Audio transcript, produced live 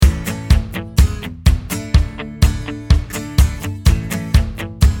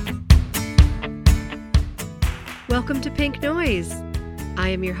Welcome to Pink Noise. I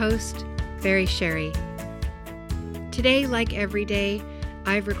am your host, Barry Sherry. Today, like every day,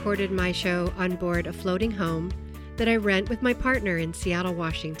 I've recorded my show on board a floating home that I rent with my partner in Seattle,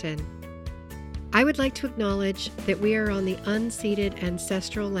 Washington. I would like to acknowledge that we are on the unceded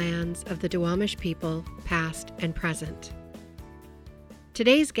ancestral lands of the Duwamish people, past and present.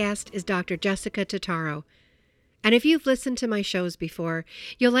 Today's guest is Dr. Jessica Totaro, and if you've listened to my shows before,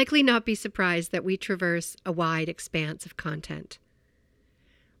 you'll likely not be surprised that we traverse a wide expanse of content.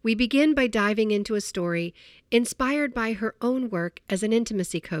 We begin by diving into a story inspired by her own work as an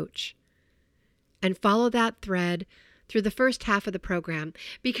intimacy coach, and follow that thread through the first half of the program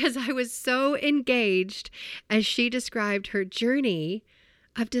because I was so engaged as she described her journey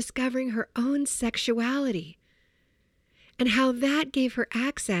of discovering her own sexuality and how that gave her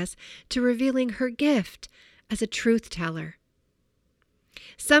access to revealing her gift as a truth teller.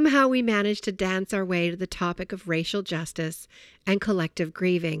 Somehow we managed to dance our way to the topic of racial justice and collective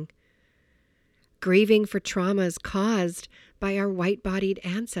grieving. Grieving for traumas caused by our white-bodied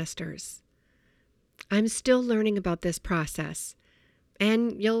ancestors. I'm still learning about this process,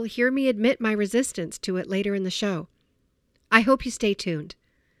 and you'll hear me admit my resistance to it later in the show. I hope you stay tuned.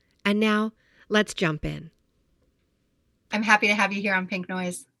 And now, let's jump in. I'm happy to have you here on Pink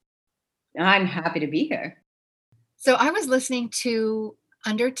Noise. I'm happy to be here. So I was listening to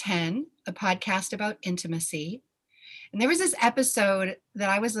Under 10, a podcast about intimacy. And there was this episode that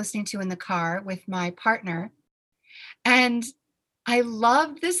I was listening to in the car with my partner. And I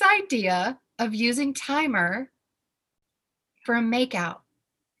loved this idea of using timer for a makeout.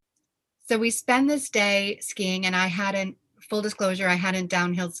 So we spend this day skiing, and full disclosure, I hadn't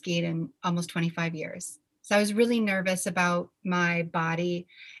downhill skied in almost 25 years. So I was really nervous about my body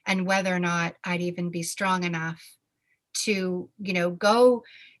and whether or not I'd even be strong enough to, go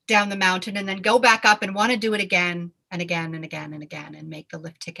down the mountain and then go back up and want to do it again and again and again and again and make the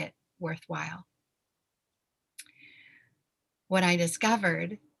lift ticket worthwhile. What I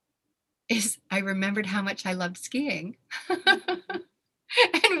discovered is I remembered how much I loved skiing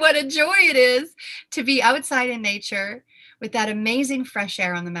and what a joy it is to be outside in nature with that amazing fresh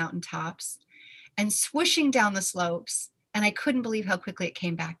air on the mountaintops and swooshing down the slopes. And I couldn't believe how quickly it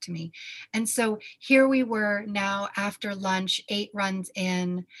came back to me. And so here we were now after lunch, 8 runs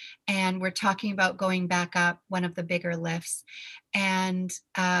in, and we're talking about going back up one of the bigger lifts. And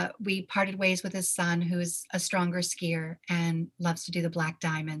we parted ways with his son, who's a stronger skier and loves to do the Black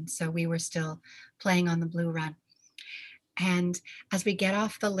Diamond. So we were still playing on the Blue Run. And as we get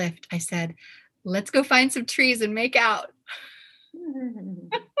off the lift, I said, let's go find some trees and make out.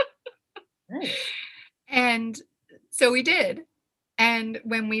 Nice. And so we did. And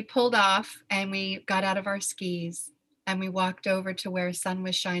when we pulled off and we got out of our skis and we walked over to where sun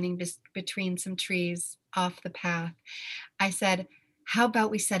was shining between some trees off the path, I said, how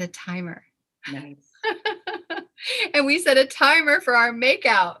about we set a timer? Nice. And we set a timer for our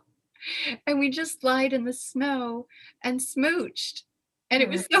makeout. And we just lied in the snow and smooched. And it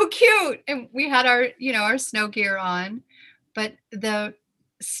was so cute. And we had our snow gear on. But the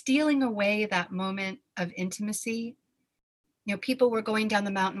stealing away that moment of intimacy, people were going down the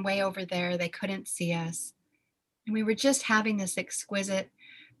mountain way over there. They couldn't see us. And we were just having this exquisite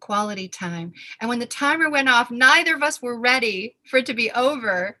quality time. And when the timer went off, neither of us were ready for it to be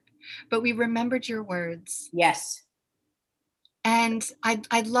over, but we remembered your words. Yes. And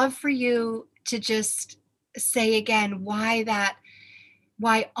I'd love for you to just say again why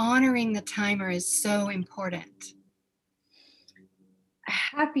honoring the timer is so important.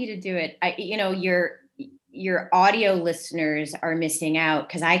 Happy to do it. Your audio listeners are missing out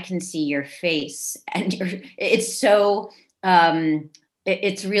because I can see your face, and it's so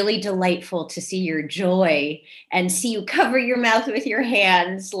it's really delightful to see your joy and see you cover your mouth with your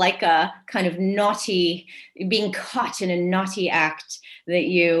hands like a kind of naughty, being caught in a naughty act that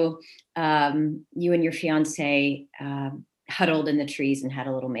you and your fiance huddled in the trees and had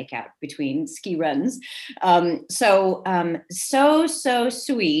a little makeout between ski runs. So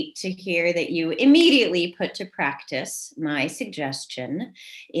sweet to hear that you immediately put to practice my suggestion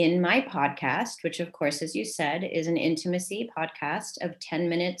in my podcast, which of course, as you said, is an intimacy podcast of 10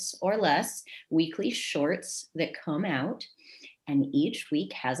 minutes or less, weekly shorts that come out. And each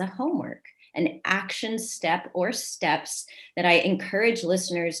week has a homework, an action step or steps that I encourage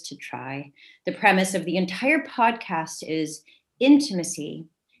listeners to try. The premise of the entire podcast is intimacy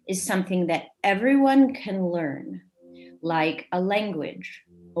is something that everyone can learn, like a language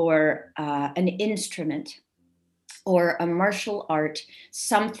or an instrument or a martial art,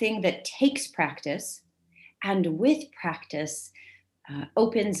 something that takes practice and with practice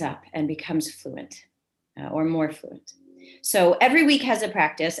opens up and becomes fluent. or more fluent. So every week has a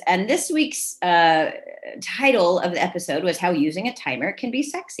practice. And this week's title of the episode was How Using a Timer Can Be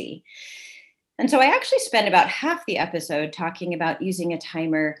Sexy. And so I actually spent about half the episode talking about using a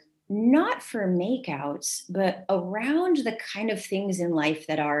timer, not for makeouts, but around the kind of things in life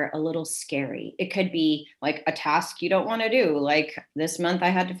that are a little scary. It could be like a task you don't want to do. Like this month, I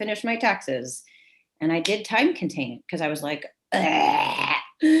had to finish my taxes. And I did time contain it because I was like, I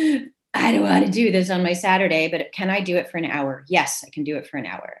don't want to do this on my Saturday, but can I do it for an hour? Yes, I can do it for an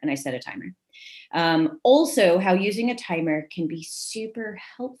hour. And I set a timer. Also, how using a timer can be super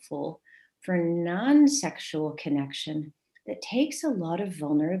helpful for non-sexual connection that takes a lot of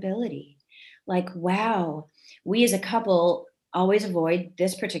vulnerability. Like, wow, we as a couple always avoid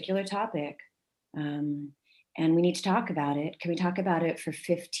this particular topic. And we need to talk about it. Can we talk about it for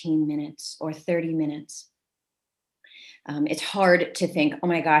 15 minutes or 30 minutes? It's hard to think, oh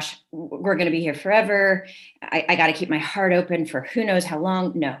my gosh, we're going to be here forever. I got to keep my heart open for who knows how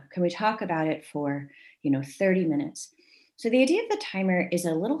long. No, can we talk about it for, 30 minutes? So the idea of the timer is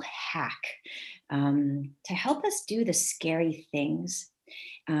a little hack to help us do the scary things.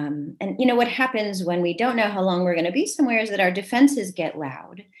 And what happens when we don't know how long we're going to be somewhere is that our defenses get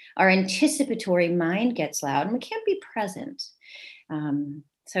loud, our anticipatory mind gets loud, and we can't be present.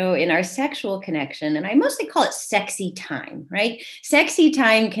 So in our sexual connection, and I mostly call it sexy time, right? Sexy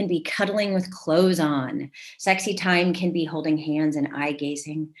time can be cuddling with clothes on. Sexy time can be holding hands and eye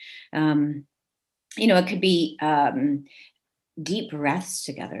gazing. It could be deep breaths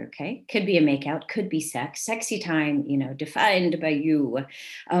together, okay? Could be a makeout, could be sex. Sexy time, defined by you.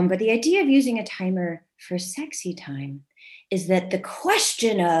 But the idea of using a timer for sexy time is that the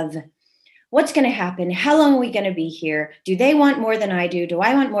question of what's going to happen? How long are we going to be here? Do they want more than I do? Do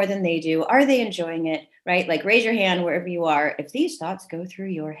I want more than they do? Are they enjoying it? Right? Like raise your hand wherever you are. If these thoughts go through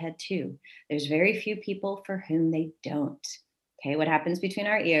your head too, there's very few people for whom they don't. Okay. What happens between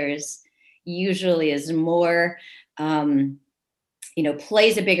our ears usually is more,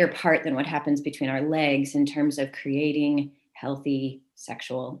 plays a bigger part than what happens between our legs in terms of creating healthy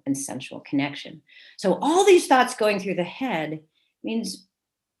sexual and sensual connection. So all these thoughts going through the head means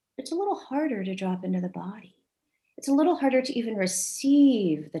it's a little harder to drop into the body. It's a little harder to even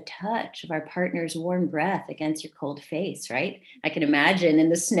receive the touch of our partner's warm breath against your cold face, right? I can imagine in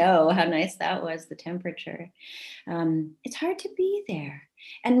the snow how nice that was, the temperature. It's hard to be there.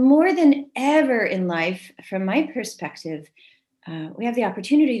 And more than ever in life, from my perspective, we have the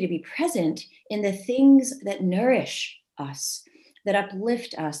opportunity to be present in the things that nourish us, that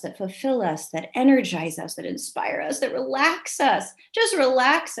uplift us, that fulfill us, that energize us, that inspire us, that relax us. Just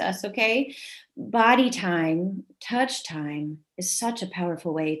relax us, okay? Body time, touch time is such a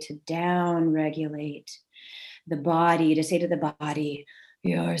powerful way to down-regulate the body, to say to the body,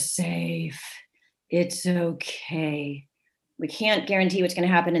 you're safe, it's okay. We can't guarantee what's going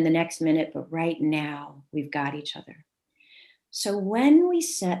to happen in the next minute, but right now we've got each other. So when we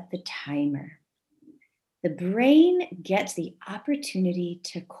set the timer, the brain gets the opportunity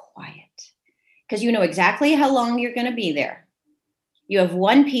to quiet because you know exactly how long you're going to be there. You have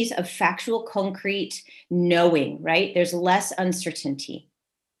one piece of factual, concrete knowing, right? There's less uncertainty.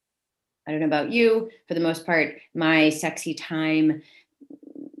 I don't know about you. For the most part, my sexy time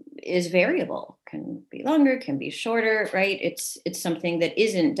is variable. Can be longer, can be shorter, right? It's something that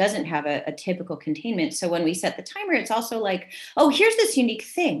doesn't have a typical containment. So when we set the timer, it's also like, oh, here's this unique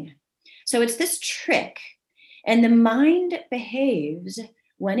thing. So it's this trick. And the mind behaves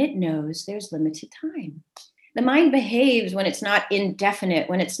when it knows there's limited time. The mind behaves when it's not indefinite,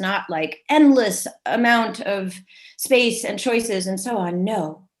 when it's not like endless amount of space and choices and so on.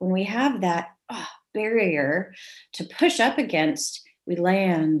 No, when we have that barrier to push up against, we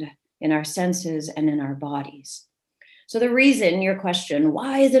land in our senses and in our bodies. So the reason, your question,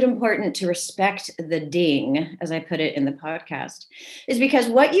 why is it important to respect the ding, as I put it in the podcast, is because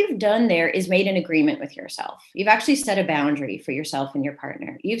what you've done there is made an agreement with yourself. You've actually set a boundary for yourself and your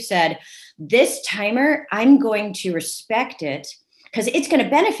partner. You've said, this timer, I'm going to respect it because it's going to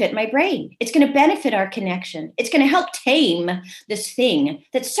benefit my brain. It's going to benefit our connection. It's going to help tame this thing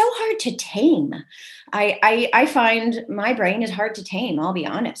that's so hard to tame. I find my brain is hard to tame. I'll be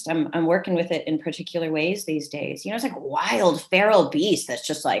honest. I'm working with it in particular ways these days. It's like a wild feral beast that's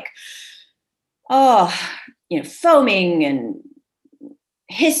just like, foaming and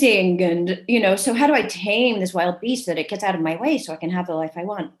hissing. And, so how do I tame this wild beast so that it gets out of my way so I can have the life I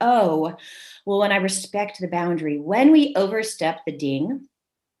want? Oh, well, when I respect the boundary, when we overstep the ding,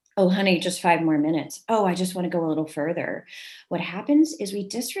 Oh, honey, just 5 more minutes. Oh, I just want to go a little further. What happens is we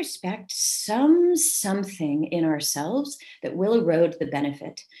disrespect something in ourselves that will erode the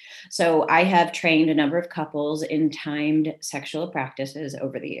benefit. So I have trained a number of couples in timed sexual practices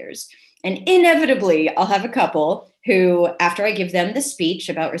over the years. And inevitably, I'll have a couple who, after I give them the speech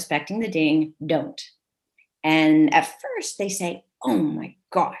about respecting the ding, don't. And at first they say, oh my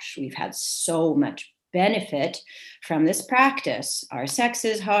gosh, we've had so much benefit from this practice. Our sex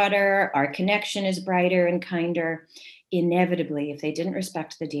is hotter, our connection is brighter and kinder. Inevitably, if they didn't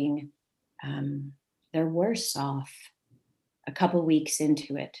respect the ding, um, they're worse off a couple weeks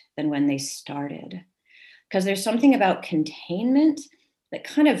into it than when they started. Because there's something about containment that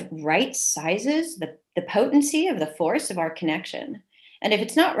kind of right sizes the potency of the force of our connection. And if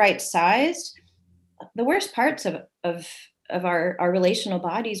it's not right sized, the worst parts of our relational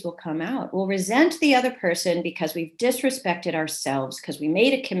bodies will come out. We'll resent the other person because we've disrespected ourselves because we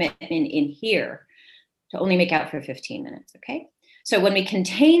made a commitment in here to only make out for 15 minutes. Okay. So when we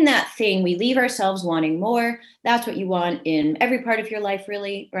contain that thing, we leave ourselves wanting more. That's what you want in every part of your life,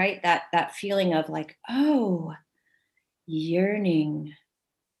 really, right? That feeling of like, oh, yearning,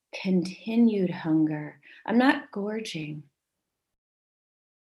 continued hunger. I'm not gorging.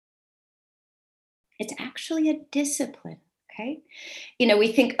 It's actually a discipline. Okay.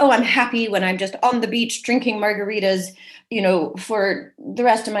 We think, oh, I'm happy when I'm just on the beach drinking margaritas, for the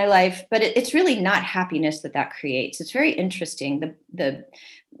rest of my life. But it's really not happiness that creates. It's very interesting. The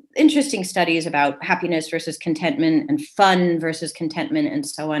interesting studies about happiness versus contentment and fun versus contentment and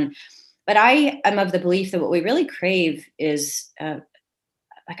so on. But I am of the belief that what we really crave is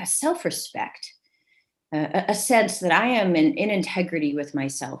like a self-respect, a sense that I am in integrity with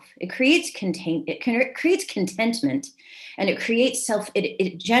myself. It creates creates contentment, and it creates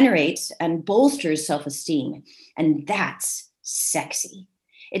it generates and bolsters self-esteem, and that's sexy.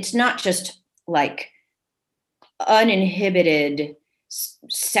 It's not just like uninhibited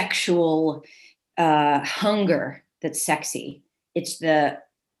sexual hunger that's sexy. It's the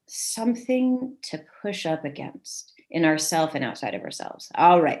something to push up against in ourself and outside of ourselves.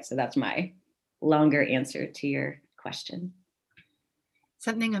 All right, so that's my longer answer to your question.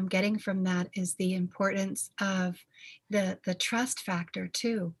 Something I'm getting from that is the importance of the trust factor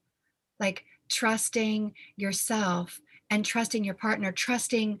too. Like trusting yourself and trusting your partner,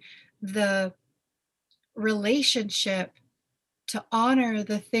 trusting the relationship to honor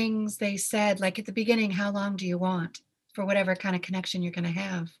the things they said. Like at the beginning, how long do you want for whatever kind of connection you're going to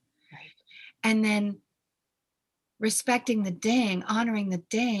have? Right. And then respecting the ding, honoring the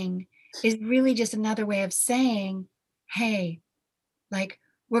ding is really just another way of saying, hey, like,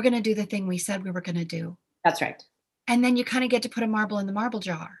 we're going to do the thing we said we were going to do. That's right. And then you kind of get to put a marble in the marble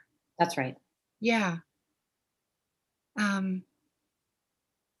jar. That's right. Yeah. I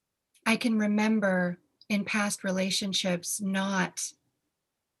can remember in past relationships not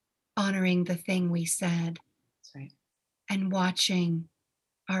honoring the thing we said. That's right. And watching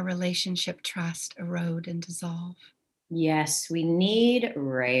our relationship trust erode and dissolve. Yes, we need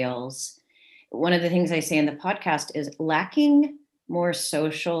rails. One of the things I say in the podcast is lacking more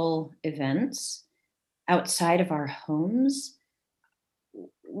social events outside of our homes.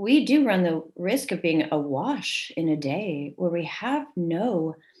 We do run the risk of being awash in a day where we have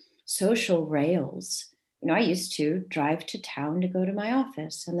no social rails. I used to drive to town to go to my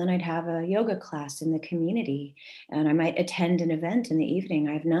office, and then I'd have a yoga class in the community, and I might attend an event in the evening.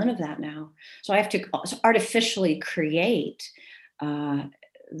 I have none of that now. So I have to artificially create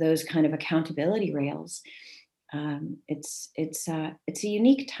those kind of accountability rails. It's a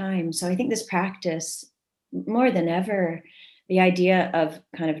unique time. So I think this practice, more than ever, the idea of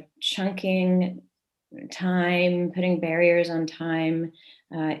kind of chunking time, putting barriers on time,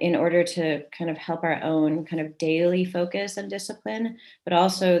 in order to kind of help our own kind of daily focus and discipline, but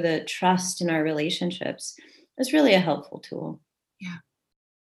also the trust in our relationships is really a helpful tool. Yeah.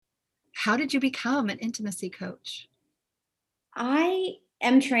 How did you become an intimacy coach? I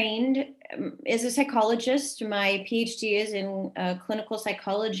am trained as a psychologist. My PhD is in clinical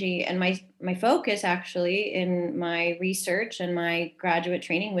psychology, and my focus actually in my research and my graduate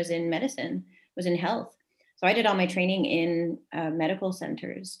training was in medicine, was in health. So I did all my training in medical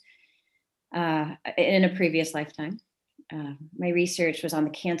centers in a previous lifetime. My research was on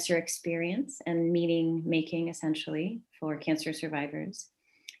the cancer experience and meaning making, essentially, for cancer survivors.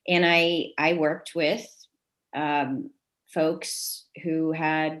 And I worked with folks who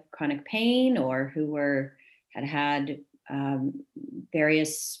had chronic pain or who had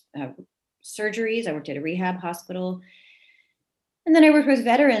various surgeries. I worked at a rehab hospital. And then I worked with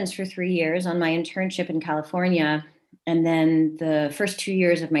veterans for 3 years on my internship in California. And then the first 2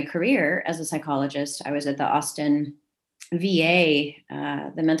 years of my career as a psychologist, I was at the Austin VA,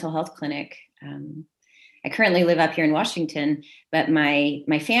 the mental health clinic. I currently live up here in Washington, but my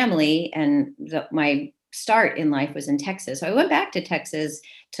family and my start in life was in Texas. So I went back to Texas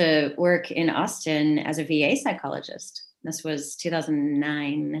to work in Austin as a VA psychologist. This was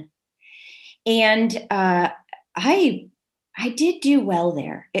 2009. And I did do well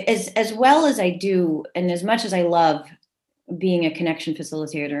there, as well as I do, and as much as I love being a connection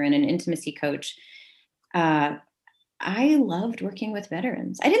facilitator and an intimacy coach. I loved working with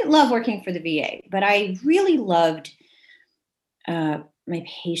veterans. I didn't love working for the VA, but I really loved my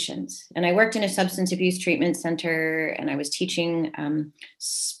patients. And I worked in a substance abuse treatment center, and I was teaching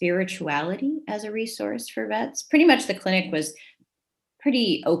spirituality as a resource for vets. Pretty much the clinic was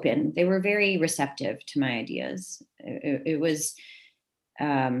pretty open. They were very receptive to my ideas. It was,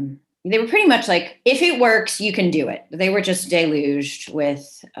 they were pretty much like, if it works, you can do it. They were just deluged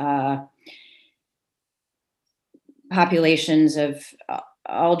with populations of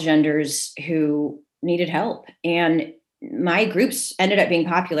all genders who needed help. And my groups ended up being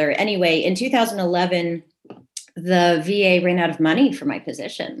popular. Anyway, in 2011, the VA ran out of money for my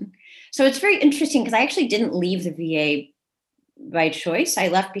position. So it's very interesting because I actually didn't leave the VA by choice. I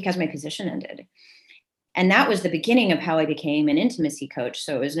left because my position ended. And that was the beginning of how I became an intimacy coach.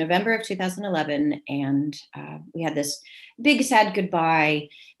 So it was November of 2011, and we had this big sad goodbye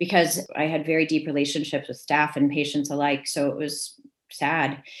because I had very deep relationships with staff and patients alike. So it was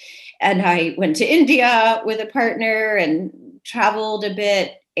sad. And I went to India with a partner and traveled a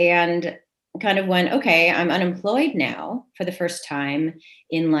bit and kind of went, okay, I'm unemployed now for the first time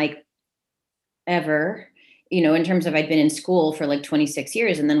in like ever. In terms of I'd been in school for like 26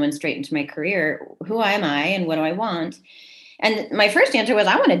 years and then went straight into my career. Who am I and what do I want? And my first answer was,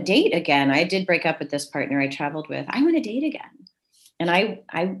 I want to date again. I did break up with this partner I traveled with. I want to date again. And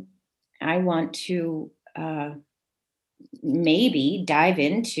I want to maybe dive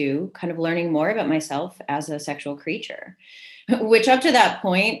into kind of learning more about myself as a sexual creature, which up to that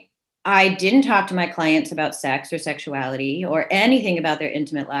point, I didn't talk to my clients about sex or sexuality or anything about their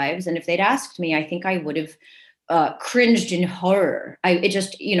intimate lives. And if they'd asked me, I think I would have cringed in horror. I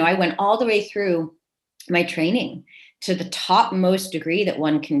went all the way through my training to the topmost degree that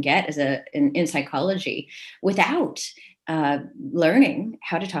one can get as in psychology without learning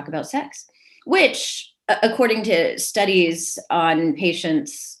how to talk about sex, which, according to studies on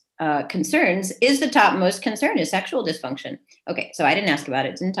patients' concerns, is the topmost concern is sexual dysfunction. Okay, so I didn't ask about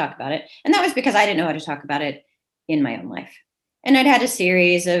it, didn't talk about it. And that was because I didn't know how to talk about it in my own life. And I'd had a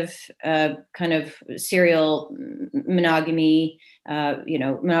series of kind of serial monogamy,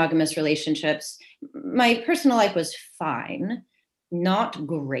 monogamous relationships. My personal life was fine, not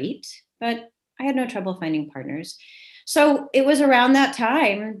great, but I had no trouble finding partners. So it was around that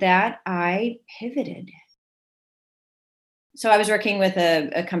time that I pivoted. So I was working with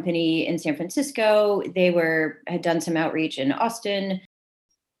a company in San Francisco. They had done some outreach in Austin.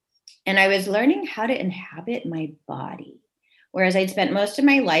 And I was learning how to inhabit my body, whereas I'd spent most of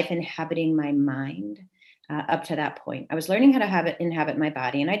my life inhabiting my mind up to that point. I was learning how to inhabit my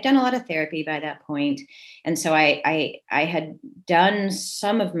body. And I'd done a lot of therapy by that point. And so I had done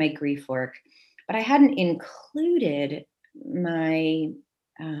some of my grief work, but I hadn't included my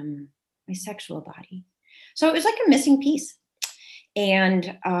sexual body. So it was like a missing piece.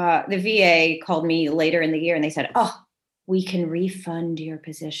 And the VA called me later in the year and they said, "Oh, we can refund your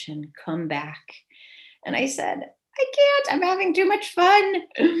position. Come back." And I said, "I can't. I'm having too much fun."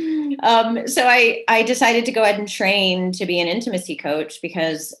 So I decided to go ahead and train to be an intimacy coach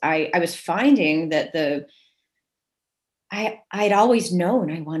because I was finding that I'd always known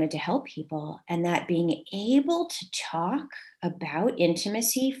I wanted to help people, and that being able to talk about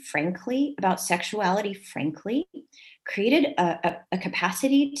intimacy frankly, about sexuality frankly, created a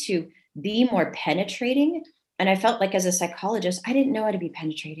capacity to be more penetrating. And I felt like as a psychologist, I didn't know how to be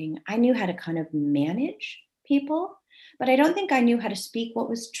penetrating. I knew how to kind of manage people, but I don't think I knew how to speak what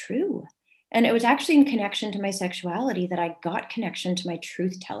was true. And it was actually in connection to my sexuality that I got connection to my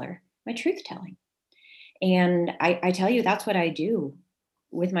truth telling. And I tell you, that's what I do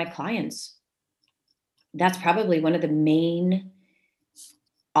with my clients. That's probably one of the main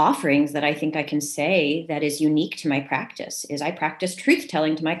offerings that I think I can say that is unique to my practice is I practice truth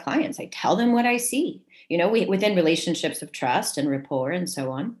telling to my clients. I tell them what I see, within relationships of trust and rapport and so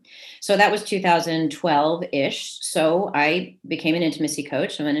on. So that was 2012-ish. So I became an intimacy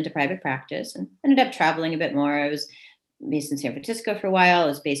coach and went into private practice and ended up traveling a bit more. I was based in San Francisco for a while. I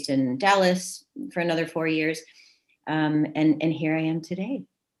was based in Dallas for another 4 years. And here I am today.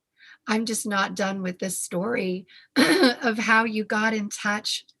 I'm just not done with this story of how you got in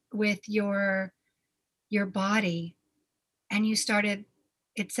touch with your body and you started,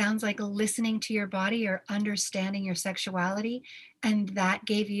 it sounds like, listening to your body or understanding your sexuality, and that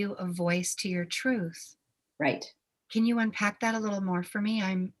gave you a voice to your truth. Right. Can you unpack that a little more for me?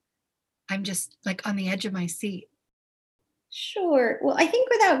 I'm just like on the edge of my seat. Sure. Well, I think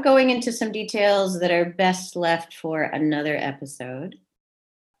without going into some details that are best left for another episode,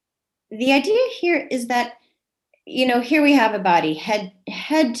 the idea here is that, here we have a body,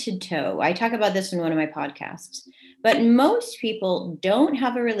 head to toe. I talk about this in one of my podcasts. But most people don't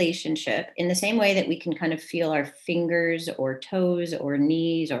have a relationship in the same way that we can kind of feel our fingers or toes or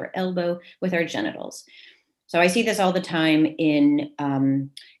knees or elbow with our genitals. So I see this all the time in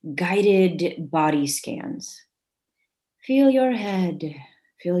guided body scans. Feel your head,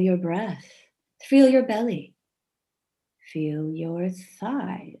 feel your breath, feel your belly, feel your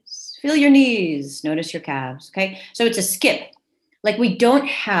thighs, feel your knees, notice your calves. Okay. So it's a skip. Like we don't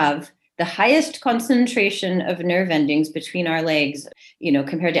have the highest concentration of nerve endings between our legs,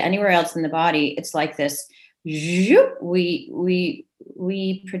 compared to anywhere else in the body. It's like this. We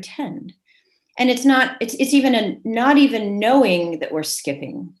pretend. And it's even not even knowing that we're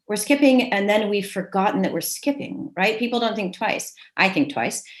skipping. We're skipping, and then we've forgotten that we're skipping, right? People don't think twice. I think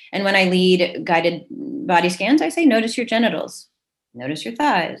twice. And when I lead guided body scans, I say, notice your genitals, notice your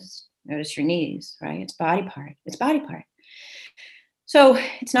thighs, notice your knees, right? It's body part. It's body part. So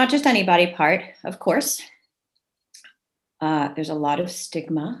it's not just any body part, of course. There's a lot of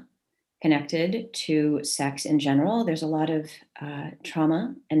stigma connected to sex in general. There's a lot of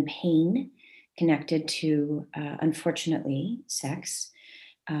trauma and pain connected to, unfortunately, sex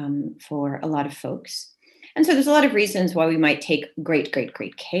for a lot of folks. And so there's a lot of reasons why we might take great, great,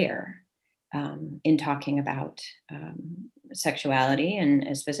 great care in talking about sexuality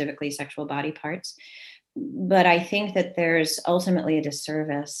and specifically sexual body parts. But I think that there's ultimately a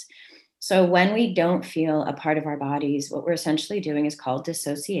disservice. So when we don't feel a part of our bodies, what we're essentially doing is called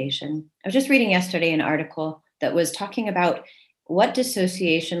dissociation. I was just reading yesterday an article that was talking about what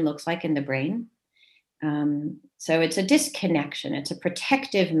dissociation looks like in the brain. So it's a disconnection. It's a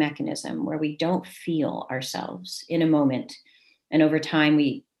protective mechanism where we don't feel ourselves in a moment. And over time,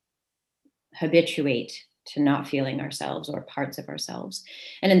 we habituate to not feeling ourselves or parts of ourselves.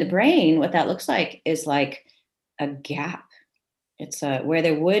 And in the brain, what that looks like is like a gap. It's where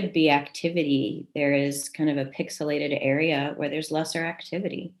there would be activity, there is kind of a pixelated area where there's lesser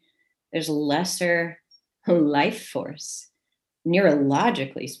activity. There's lesser life force,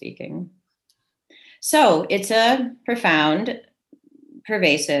 neurologically speaking. So it's a profound,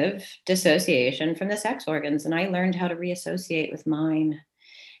 pervasive dissociation from the sex organs. And I learned how to reassociate with mine.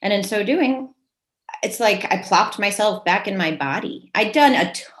 And in so doing, it's like I plopped myself back in my body. I'd done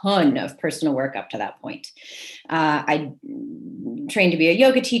a ton of personal work up to that point. I trained to be a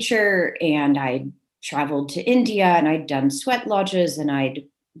yoga teacher, and I traveled to India, and I'd done sweat lodges, and I'd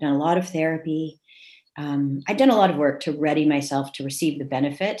done a lot of therapy. I'd done a lot of work to ready myself to receive the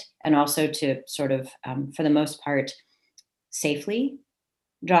benefit, and also to sort of, for the most part, safely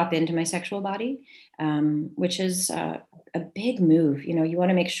drop into my sexual body, which is a big move. You want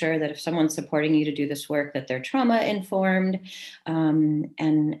to make sure that if someone's supporting you to do this work, that they're trauma informed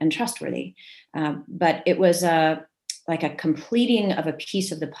and trustworthy. But it was like a completing of a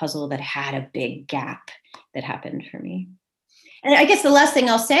piece of the puzzle that had a big gap that happened for me. And I guess the last thing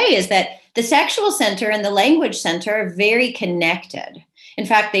I'll say is that the sexual center and the language center are very connected. In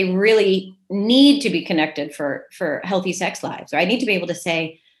fact, they really need to be connected for healthy sex lives. Or I need to be able to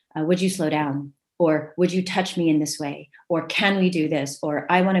say, would you slow down? Or would you touch me in this way? Or can we do this? Or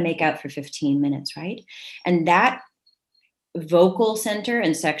I want to make out for 15 minutes, right? And that vocal center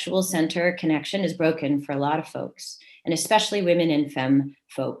and sexual center connection is broken for a lot of folks, and especially women and femme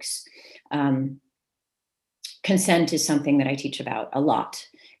folks. Consent is something that I teach about a lot.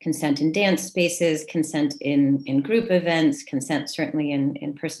 Consent in dance spaces, consent in group events, consent certainly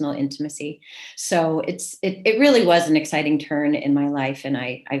in personal intimacy. So it really was an exciting turn in my life, and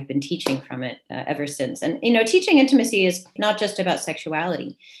I've been teaching from it ever since. And teaching intimacy is not just about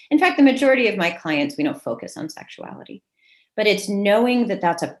sexuality. In fact, the majority of my clients, we don't focus on sexuality, but it's knowing that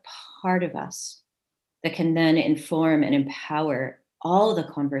that's a part of us that can then inform and empower all the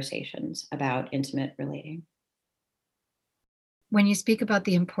conversations about intimate relating. When you speak about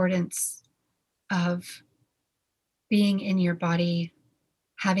the importance of being in your body,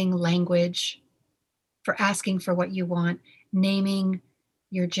 having language for asking for what you want, naming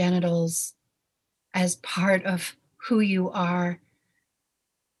your genitals as part of who you are,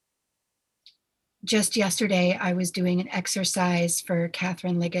 just yesterday, I was doing an exercise for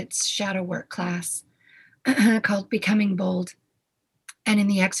Catherine Liggett's shadow work class called Becoming Bold. And in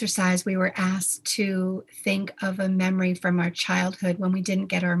the exercise, we were asked to think of a memory from our childhood when we didn't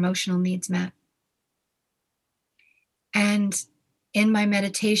get our emotional needs met. And in my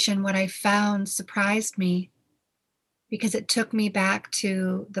meditation, what I found surprised me because it took me back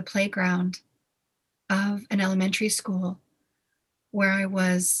to the playground of an elementary school where I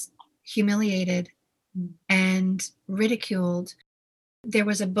was humiliated and ridiculed. There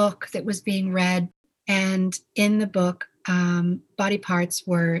was a book that was being read, and in the book, body parts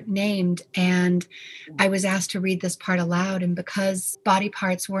were named, and I was asked to read this part aloud. And because body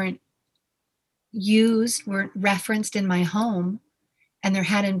parts weren't referenced in my home, and there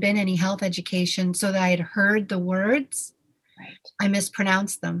hadn't been any health education, so that I had heard the words, Right. I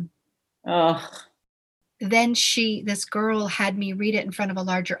mispronounced them. Oh, Then this girl had me read it in front of a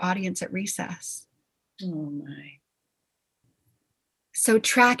larger audience at recess. oh my. So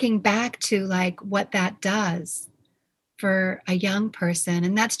tracking back to like what that does for a young person,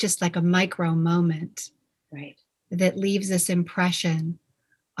 and that's just like a micro moment, Right. that leaves this impression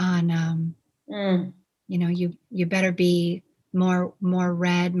on, you better be more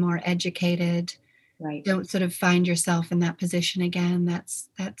read, more educated. Right. Don't sort of find yourself in that position again.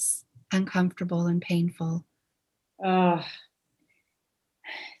 That's uncomfortable and painful. Oh,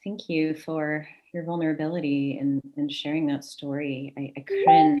 thank you for your vulnerability and sharing that story. I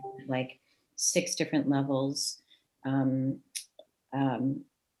cringe like 6 different levels. The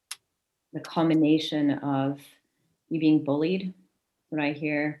combination of you being bullied, what I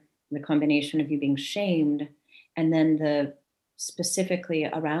hear, the combination of you being shamed, and then the specifically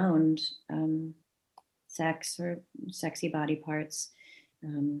around sex or sexy body parts.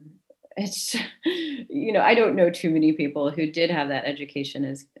 It's I don't know too many people who did have that education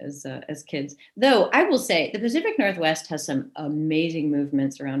as kids. Though I will say the Pacific Northwest has some amazing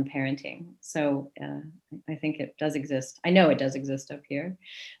movements around parenting. So I think it does exist. I know it does exist up here,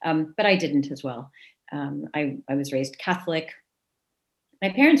 but I didn't as well. I was raised Catholic. My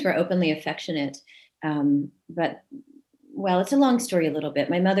parents were openly affectionate, but well, it's a long story a little bit.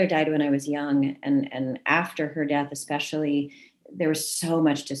 My mother died when I was young, and after her death, especially, there was so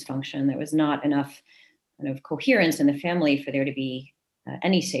much dysfunction. There was not enough kind of coherence in the family for there to be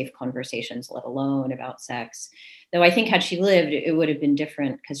any safe conversations, let alone about sex. Though I think had she lived, it would have been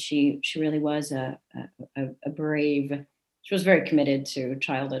different because she really was a brave. She was very committed to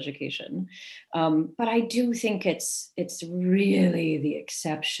child education, but I do think it's really the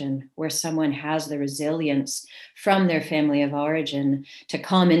exception where someone has the resilience from their family of origin to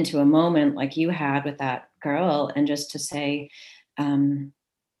come into a moment like you had with that girl and just to say,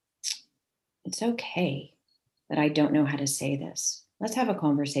 it's okay that I don't know how to say this. Let's have a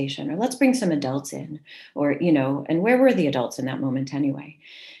conversation, or let's bring some adults in, or, and where were the adults in that moment anyway?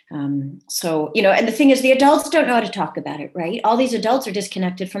 So, and the thing is, the adults don't know how to talk about it, right? All these adults are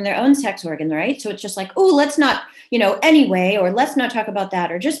disconnected from their own sex organ, right? So it's just like, oh, let's not, anyway, or let's not talk about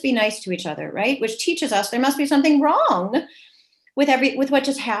that, or just be nice to each other, right? Which teaches us there must be something wrong with what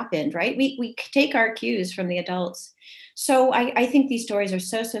just happened, right? We take our cues from the adults. So I think these stories are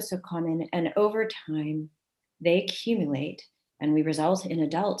so common, and over time they accumulate, and we result in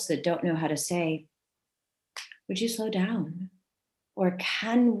adults that don't know how to say, would you slow down? Or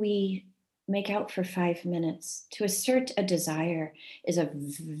can we make out for 5 minutes? To assert a desire is a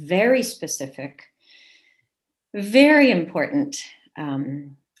very specific, very important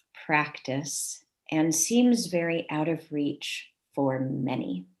practice, and seems very out of reach for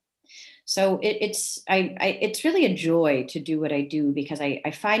many. So it's really a joy to do what I do, because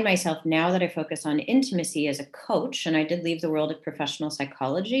I find myself, now that I focus on intimacy as a coach, and I did leave the world of professional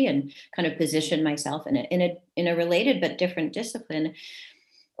psychology and kind of position myself in a related but different discipline.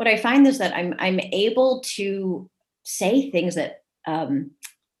 What I find is that I'm able to say things that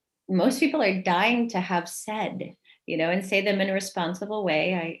most people are dying to have said, and say them in a responsible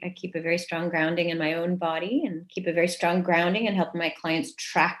way. I keep a very strong grounding in my own body, and keep a very strong grounding in helping my clients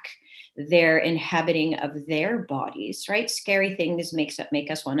track their inhabiting of their bodies, right? Scary things make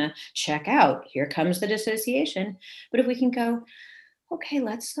us want to check out. Here comes the dissociation. But if we can go, okay,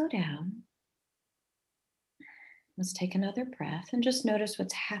 let's slow down. Let's take another breath and just notice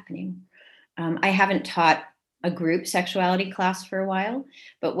what's happening. I haven't taught a group sexuality class for a while,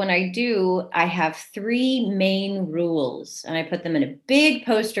 but when I do, I have 3 main rules, and I put them in a big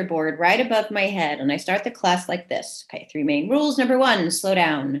poster board right above my head. And I start the class like this. Okay, 3 main rules. Number 1, slow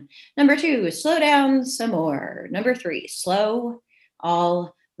down. Number 2, slow down some more. Number 3, slow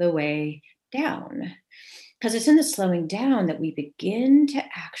all the way down. Because it's in the slowing down that we begin to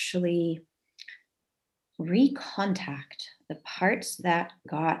actually recontact the parts that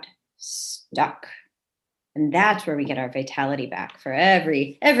got stuck. And that's where we get our vitality back for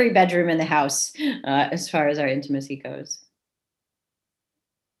every bedroom in the house, as far as our intimacy goes.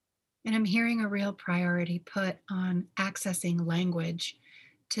 And I'm hearing a real priority put on accessing language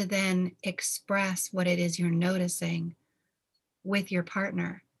to then express what it is you're noticing with your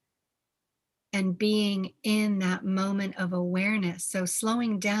partner and being in that moment of awareness. So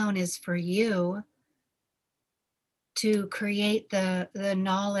slowing down is for you to create the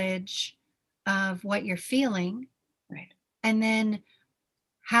knowledge of what you're feeling. Right. And then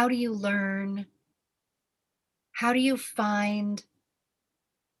how do you learn? How do you find,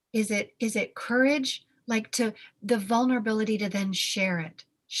 is it courage? Like to the vulnerability to then share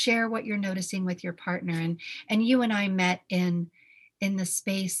what you're noticing with your partner. And you and I met in the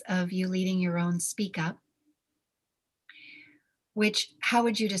space of you leading your own Speak Up, which, how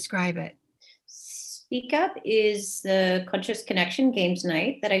would you describe it? Speak Up is the Conscious Connection Games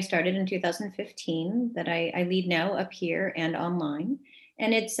Night that I started in 2015 that I lead now up here and online.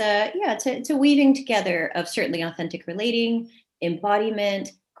 And it's a weaving together of certainly authentic relating,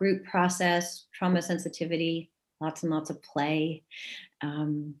 embodiment, group process, trauma sensitivity, lots and lots of play.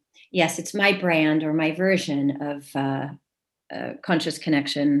 Yes, it's my brand or my version of conscious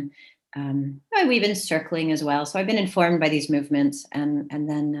connection. We've been circling as well. So I've been informed by these movements and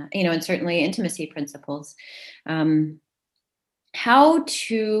then, and certainly intimacy principles. How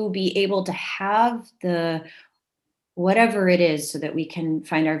to be able to have the whatever it is so that we can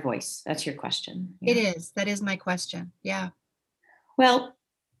find our voice. That's your question. Yeah? It is. That is my question. Yeah. Well,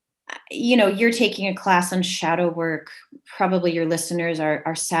 you're taking a class on shadow work. Probably your listeners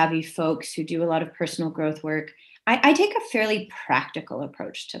are savvy folks who do a lot of personal growth work. I take a fairly practical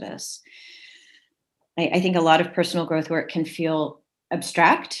approach to this. I think a lot of personal growth work can feel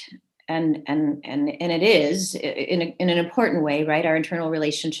abstract, and it is in an important way, right? Our internal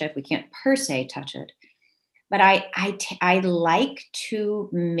relationship, we can't per se touch it, but I like to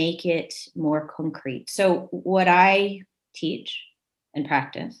make it more concrete. So what I teach and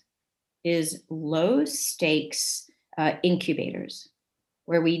practice is low stakes incubators,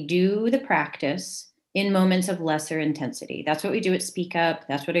 where we do the practice in moments of lesser intensity. That's what we do at Speak Up.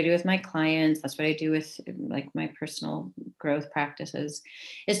 That's what I do with my clients. That's what I do with like my personal growth practices,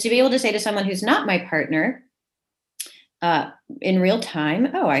 is to be able to say to someone who's not my partner in real time,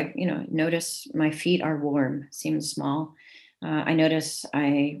 I notice my feet are warm, seems small. I notice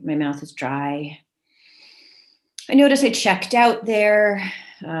my mouth is dry. I notice I checked out there.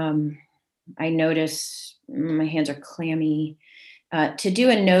 I notice my hands are clammy. To do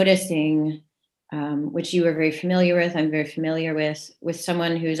a noticing, which you are very familiar with, I'm very familiar with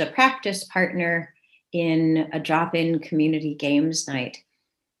someone who's a practice partner in a drop-in community games night,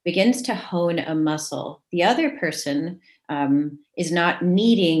 begins to hone a muscle. The other person is not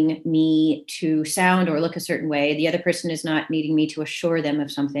needing me to sound or look a certain way. The other person is not needing me to assure them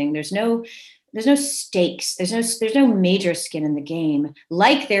of something. There's no stakes. There's no major skin in the game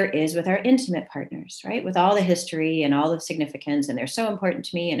like there is with our intimate partners, right? With all the history and all the significance, and they're so important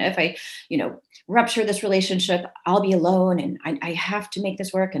to me. And if I, rupture this relationship, I'll be alone, and I have to make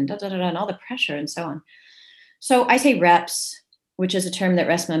this work, and and all the pressure and so on. So I say reps, which is a term that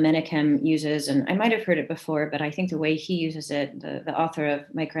Resmaa Menakem uses, and I might have heard it before, but I think the way he uses it, the author of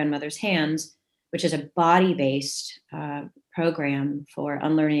My Grandmother's Hands, which is a body-based program for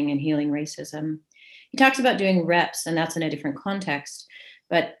unlearning and healing racism. He talks about doing reps, and that's in a different context,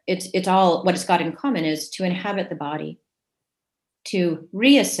 but it's all, what it's got in common is to inhabit the body, to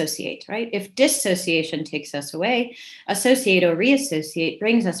reassociate, right? If dissociation takes us away, associate or reassociate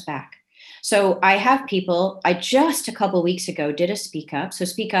brings us back. So I have people, I just a couple of weeks ago did a Speak Up. So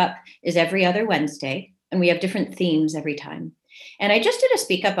Speak Up is every other Wednesday, and we have different themes every time. And I just did a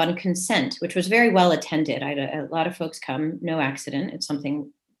Speak Up on consent, which was very well attended. I had a lot of folks come, no accident. It's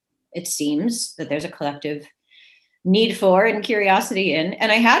something, it seems, that there's a collective need for and curiosity in.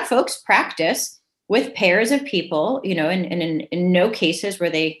 And I had folks practice with pairs of people, and in no cases were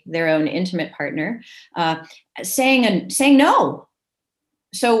they their own intimate partner, saying no.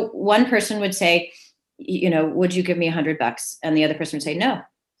 So one person would say, would you give me $100? And the other person would say, no,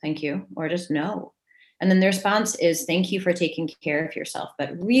 thank you, or just no. And then the response is, thank you for taking care of yourself,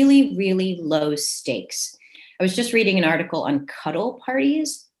 but really, really low stakes. I was just reading an article on cuddle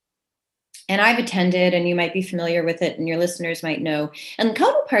parties, and I've attended, and you might be familiar with it, and your listeners might know. And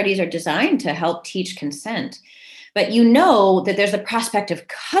cuddle parties are designed to help teach consent, but that there's the prospect of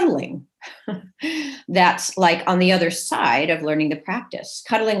cuddling that's like on the other side of learning the practice,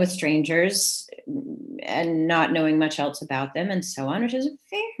 cuddling with strangers and not knowing much else about them and so on, which is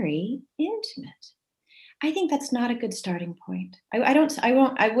very intimate. I think that's not a good starting point.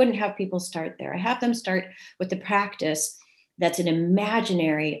 I wouldn't have people start there. I have them start with the practice that's an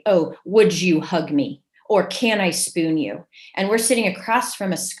imaginary, oh, would you hug me? Or can I spoon you? And we're sitting across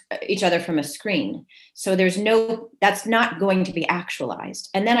from each other from a screen. So that's not going to be actualized.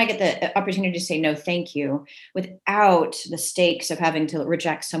 And then I get the opportunity to say, no, thank you, without the stakes of having to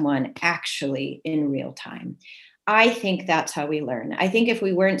reject someone actually in real time. I think that's how we learn. I think if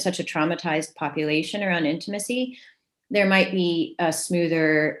we weren't such a traumatized population around intimacy, there might be a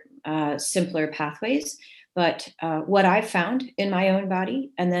smoother, simpler pathways. But what I've found in my own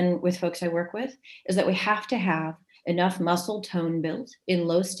body, and then with folks I work with, is that we have to have enough muscle tone built in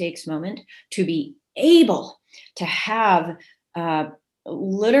low stakes moment to be able to have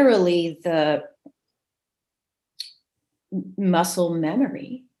literally the muscle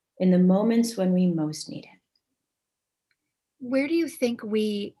memory in the moments when we most need it. Where do you think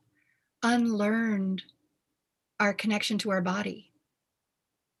we unlearned our connection to our body?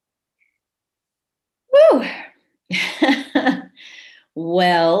 Woo!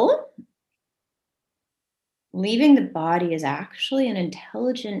 Well, leaving the body is actually an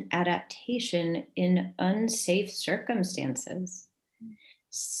intelligent adaptation in unsafe circumstances.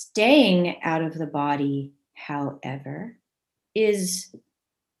 Staying out of the body, however, is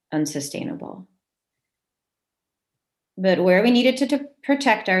unsustainable. But where we needed to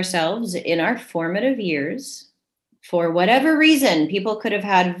protect ourselves in our formative years, for whatever reason, people could have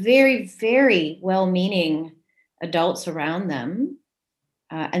had very, very well-meaning adults around them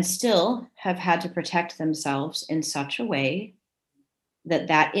and still have had to protect themselves in such a way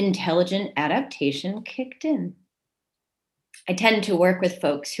that intelligent adaptation kicked in. I tend to work with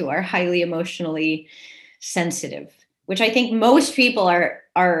folks who are highly emotionally sensitive, which I think most people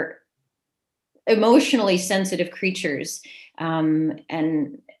are emotionally sensitive creatures. But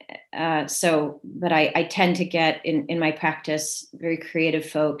I tend to get in my practice very creative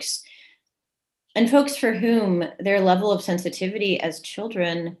folks, and folks for whom their level of sensitivity as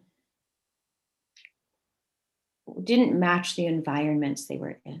children didn't match the environments they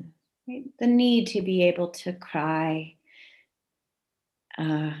were in. Right? The need to be able to cry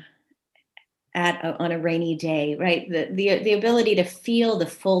on a rainy day, right? The ability to feel the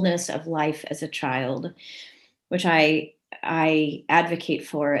fullness of life as a child, which I advocate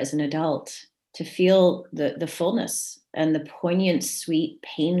for as an adult, to feel the fullness and the poignant, sweet,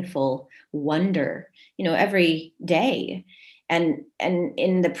 painful wonder, every day. And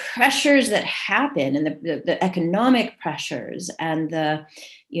in the pressures that happen, and the economic pressures and the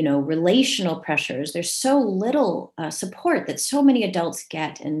relational pressures, there's so little support that so many adults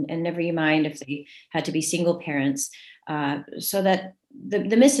get, and never you mind if they had to be single parents, so that the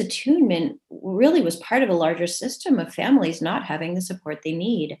misattunement really was part of a larger system of families not having the support they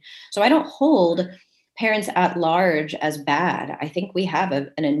need. So I don't hold parents at large as bad. I think we have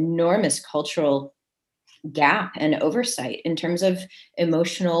an enormous cultural gap and oversight in terms of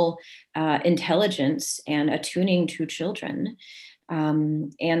emotional intelligence and attuning to children.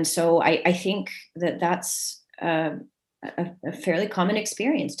 And so I think that's a fairly common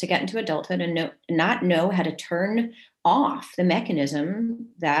experience, to get into adulthood and not know how to turn off the mechanism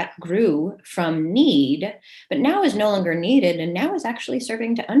that grew from need, but now is no longer needed, and now is actually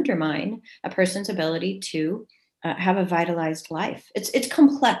serving to undermine a person's ability to have a vitalized life. It's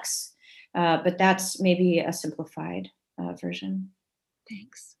complex, but that's maybe a simplified version.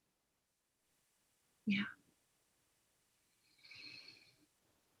 Thanks. Yeah.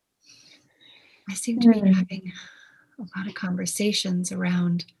 I seem to be having a lot of conversations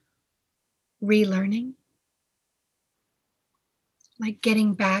around relearning, like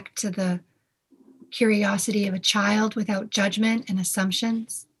getting back to the curiosity of a child without judgment and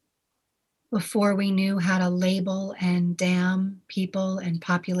assumptions, before we knew how to label and damn people and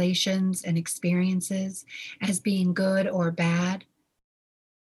populations and experiences as being good or bad.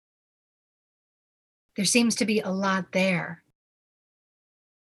 There seems to be a lot there.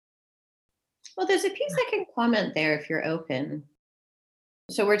 Well, there's a piece I can comment there if you're open.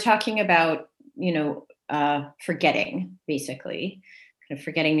 So we're talking about, forgetting, basically, kind of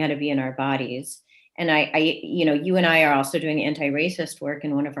forgetting how to be in our bodies. And you and I are also doing anti-racist work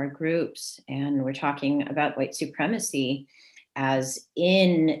in one of our groups, and we're talking about white supremacy as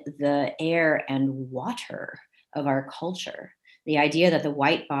in the air and water of our culture. The idea that the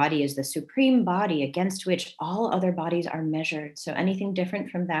white body is the supreme body against which all other bodies are measured. So anything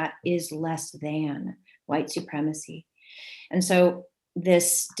different from that is less than white supremacy. And so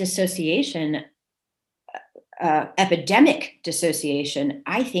this dissociation, epidemic dissociation,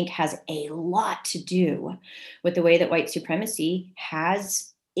 I think has a lot to do with the way that white supremacy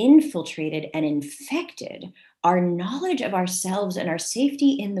has infiltrated and infected our knowledge of ourselves and our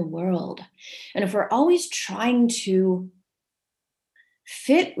safety in the world. And if we're always trying to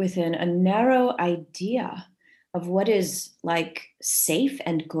fit within a narrow idea of what is like safe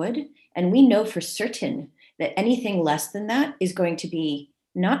and good, and we know for certain that anything less than that is going to be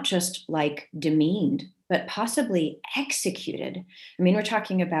not just like demeaned, but possibly executed. I mean, we're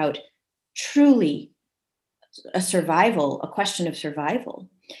talking about truly a question of survival.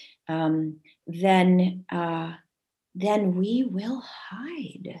 Um, then we will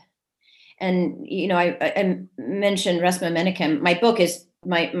hide. And I mentioned Resmaa Menakem. My book is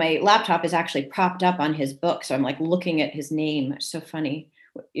my laptop is actually propped up on his book, so I'm like looking at his name. It's so funny.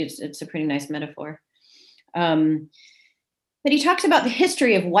 It's a pretty nice metaphor. But he talks about the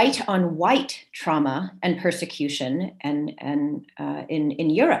history of white on white trauma and persecution, and in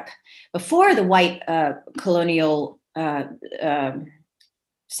Europe before the white colonial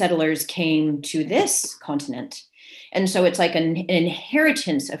settlers came to this continent. And so it's like an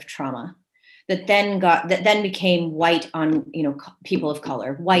inheritance of trauma that then became white on people of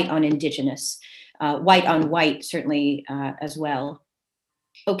color, white on indigenous, white on white certainly as well.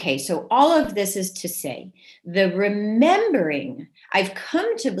 Okay, so all of this is to say, the remembering I've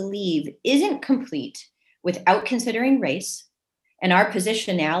come to believe isn't complete without considering race and our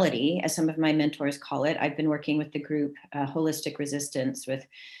positionality, as some of my mentors call it. I've been working with the group Holistic Resistance with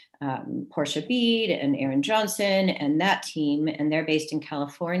Portia Bede and Aaron Johnson and that team, and they're based in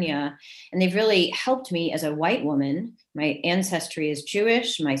California. And they've really helped me as a white woman. My ancestry is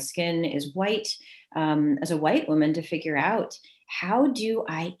Jewish, my skin is white, as a white woman, to figure out, how do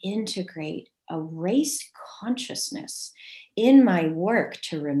I integrate a race consciousness in my work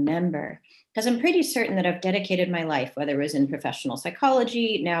to remember? Because I'm pretty certain that I've dedicated my life, whether it was in professional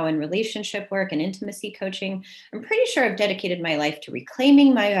psychology, now in relationship work and intimacy coaching, I'm pretty sure I've dedicated my life to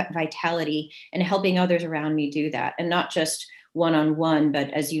reclaiming my vitality and helping others around me do that. And not just one-on-one, but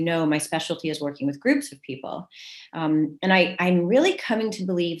as you know, my specialty is working with groups of people. And I'm really coming to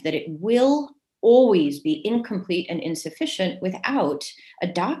believe that it will always be incomplete and insufficient without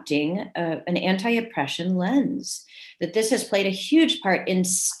adopting an anti-oppression lens. That this has played a huge part in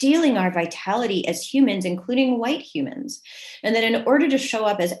stealing our vitality as humans, including white humans. And that in order to show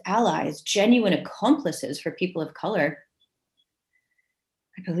up as allies, genuine accomplices for people of color,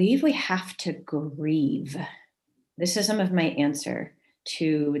 I believe we have to grieve. This is some of my answer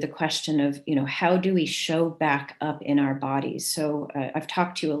to the question of, how do we show back up in our bodies? So I've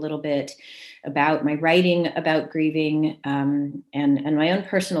talked to you a little bit about my writing about grieving, and my own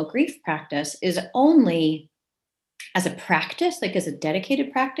personal grief practice is only, as a practice, like as a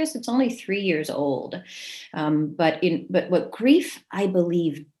dedicated practice, it's only 3 years old. But what grief, I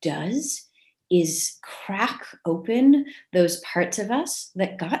believe, does is crack open those parts of us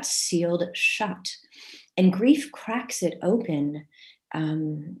that got sealed shut. And grief cracks it open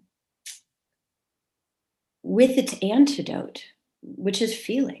with its antidote, which is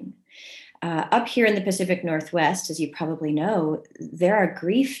feeling. Up here in the Pacific Northwest, as you probably know, there are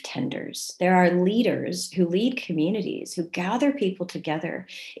grief tenders. There are leaders who lead communities, who gather people together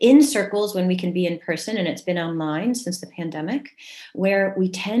in circles when we can be in person, and it's been online since the pandemic, where we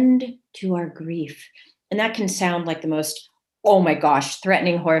tend to our grief. And that can sound like the most, oh my gosh,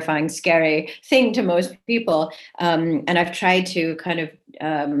 threatening, horrifying, scary thing to most people. And I've tried to kind of,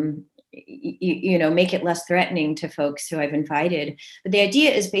 make it less threatening to folks who I've invited. But the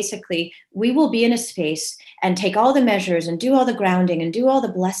idea is basically, we will be in a space and take all the measures and do all the grounding and do all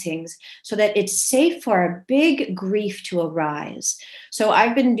the blessings so that it's safe for a big grief to arise. So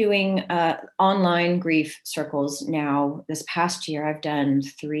I've been doing online grief circles now. This past year, I've done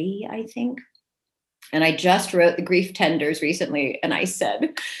 3, I think. And I just wrote the grief tenders recently, and I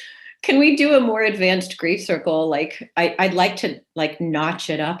said, can we do a more advanced grief circle? Like I'd like to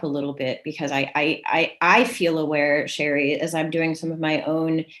notch it up a little bit, because I feel aware, Sherry, as I'm doing some of my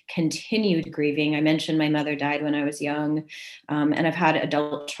own continued grieving. I mentioned my mother died when I was young, and I've had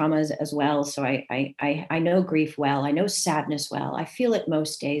adult traumas as well. So I know grief well. I know sadness well. I feel it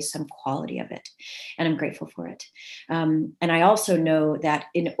most days, some quality of it, and I'm grateful for it. And I also know that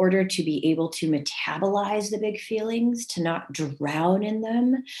in order to be able to metabolize the big feelings, to not drown in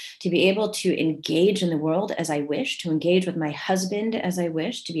them, to be able to engage in the world as I wish, to engage with my husband as I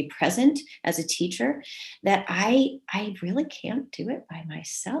wish, to be present as a teacher, that I really can't do it by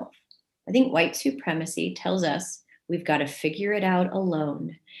myself. I think white supremacy tells us we've got to figure it out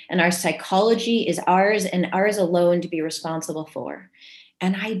alone. And our psychology is ours and ours alone to be responsible for.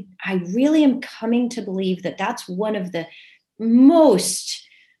 And I really am coming to believe that that's one of the most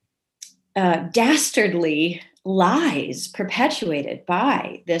dastardly lies perpetuated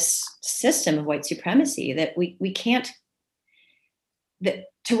by this system of white supremacy that we can't, that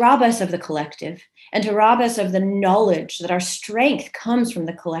to rob us of the collective and to rob us of the knowledge that our strength comes from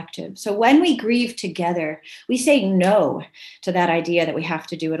the collective. So when we grieve together, we say no to that idea that we have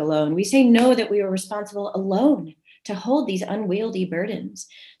to do it alone. We say no that we are responsible alone to hold these unwieldy burdens.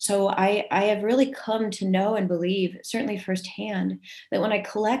 So I have really come to know and believe, certainly firsthand, that when I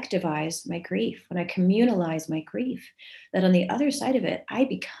collectivize my grief, when I communalize my grief, that on the other side of it, I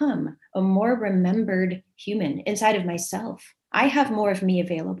become a more remembered human inside of myself. I have more of me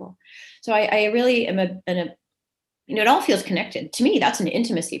available. So I really am it all feels connected. To me, that's an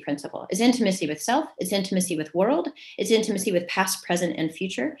intimacy principle. It's intimacy with self, it's intimacy with world, it's intimacy with past, present, and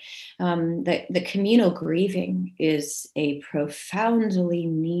future. The communal grieving is a profoundly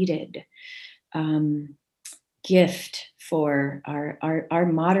needed gift for our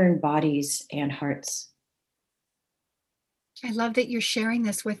modern bodies and hearts. I love that you're sharing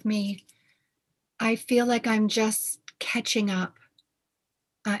this with me. I feel like I'm just catching up.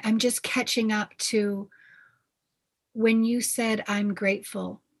 I'm just catching up to when you said, I'm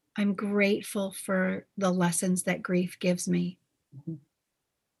grateful. I'm grateful for the lessons that grief gives me. Mhm.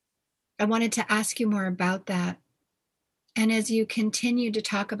 I wanted to ask you more about that. And as you continue to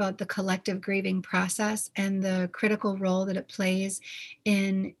talk about the collective grieving process and the critical role that it plays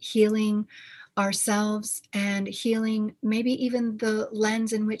in healing ourselves and healing maybe even the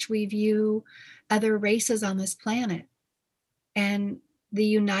lens in which we view other races on this planet and the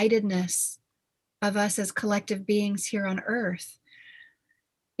unitedness of us as collective beings here on earth,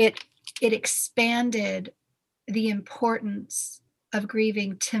 it expanded the importance of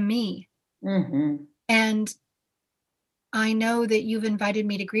grieving to me. Mm-hmm. And I know that you've invited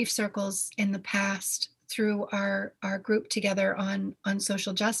me to grief circles in the past through our group together on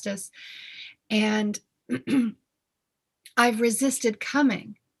social justice. And I've resisted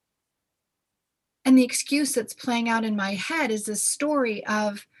coming. And the excuse that's playing out in my head is this story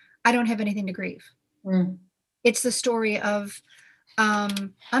of, I don't have anything to grieve. Mm. It's the story of,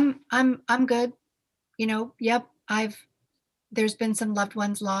 I'm good. Yep. There's been some loved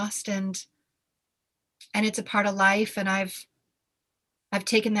ones lost and it's a part of life. And I've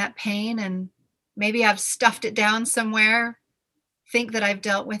taken that pain and maybe I've stuffed it down somewhere, think that I've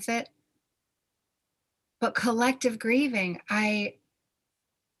dealt with it. But collective grieving, I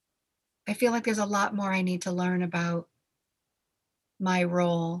feel like there's a lot more I need to learn about my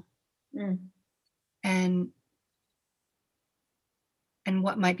role and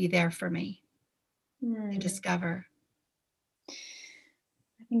what might be there for me to discover.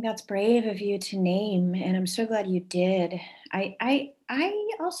 I think that's brave of you to name, and I'm so glad you did. I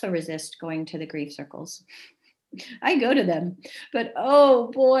also resist going to the grief circles. I go to them, but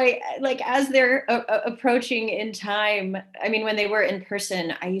oh boy, like as they're approaching in time, I mean, when they were in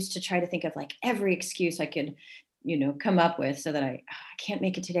person, I used to try to think of like every excuse I could, come up with so that I can't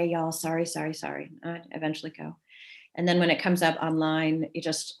make it today, y'all. Sorry. I'd eventually go. And then when it comes up online, it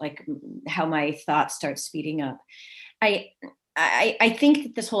just like how my thoughts start speeding up. I think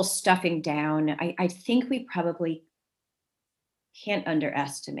that this whole stuffing down, I think we probably can't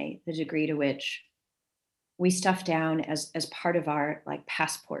underestimate the degree to which we stuff down as part of our like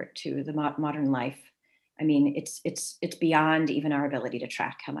passport to the modern life. I mean, it's beyond even our ability to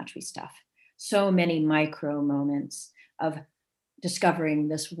track how much we stuff. So many micro moments of discovering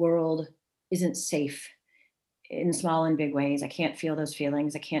this world isn't safe in small and big ways. I can't feel those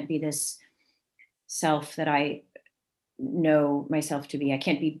feelings. I can't be this self that I know myself to be. I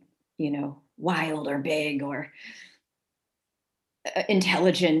can't be, wild or big or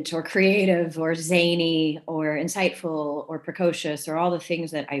intelligent or creative or zany or insightful or precocious or all the things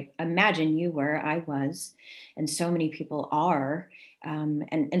that I imagine you were, I was, and so many people are.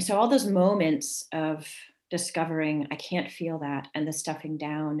 And so all those moments of discovering I can't feel that and the stuffing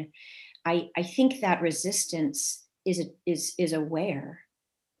down, I think that resistance is aware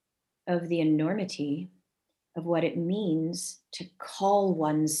of the enormity of what it means to call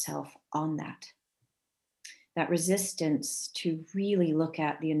oneself on that resistance to really look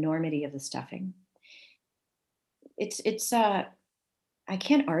at the enormity of the stuffing. It's I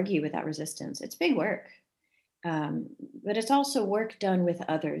can't argue with that resistance. It's big work. But it's also work done with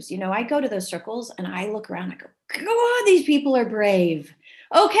others. I go to those circles and I look around, I go, come on, these people are brave.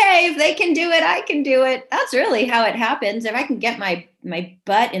 Okay, if they can do it, I can do it. That's really how it happens. If I can get my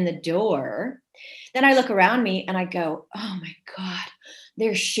butt in the door, then I look around me and I go, oh my God,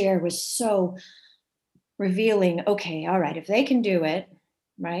 their share was so revealing. Okay, all right, if they can do it,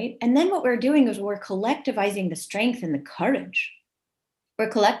 right? And then what we're doing is we're collectivizing the strength and the courage. We're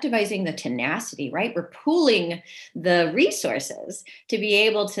collectivizing the tenacity, right? We're pooling the resources to be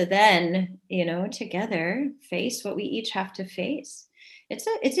able to then, together face what we each have to face. It's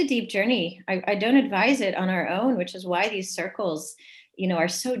a deep journey. I don't advise it on our own, which is why these circles, are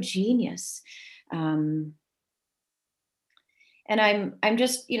so genius. And I'm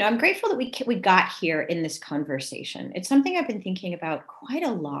just, I'm grateful that we got here in this conversation. It's something I've been thinking about quite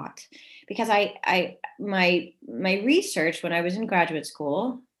a lot, because my research when I was in graduate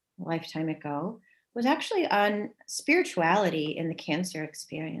school a lifetime ago was actually on spirituality in the cancer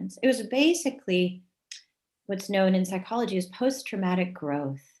experience. It was basically what's known in psychology as post-traumatic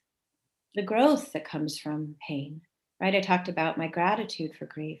growth, the growth that comes from pain, right? I talked about my gratitude for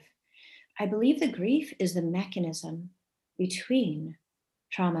grief. I believe the grief is the mechanism between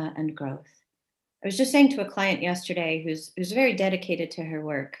trauma and growth. I was just saying to a client yesterday who's very dedicated to her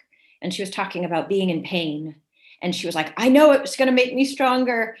work, and she was talking about being in pain. And she was like, I know it's going to make me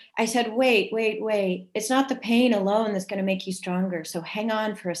stronger. I said, wait. It's not the pain alone that's going to make you stronger. So hang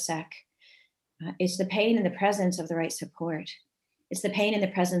on for a sec. It's the pain in the presence of the right support. It's the pain in the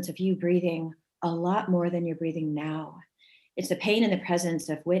presence of you breathing a lot more than you're breathing now. It's the pain in the presence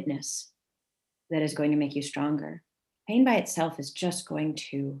of witness that is going to make you stronger. Pain by itself is just going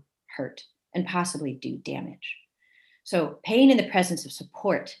to hurt and possibly do damage. So pain in the presence of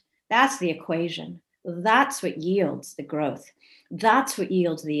support, that's the equation. That's what yields the growth. That's what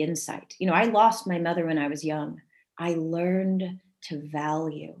yields the insight. I lost my mother when I was young. I learned to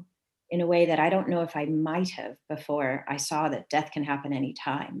value in a way that I don't know if I might have before I saw that death can happen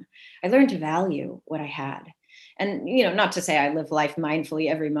anytime. I learned to value what I had. And, not to say I live life mindfully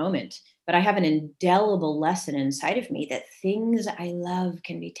every moment, but I have an indelible lesson inside of me that things I love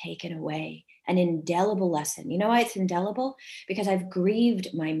can be taken away. An indelible lesson. You know why it's indelible? Because I've grieved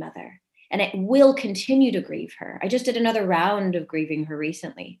my mother, and it will continue to grieve her. I just did another round of grieving her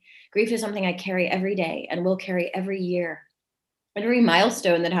recently. Grief is something I carry every day and will carry every year. Every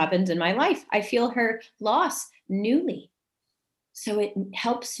milestone that happens in my life, I feel her loss newly. So it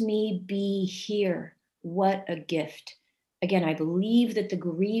helps me be here. What a gift. Again, I believe that the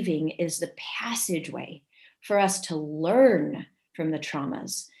grieving is the passageway for us to learn from the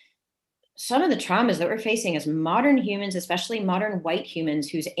traumas. Some of the traumas that we're facing as modern humans, especially modern white humans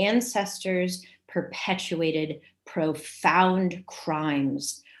whose ancestors perpetuated profound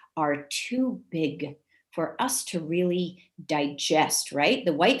crimes, are too big for us to really digest, right?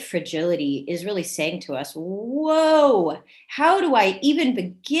 The white fragility is really saying to us, whoa, how do I even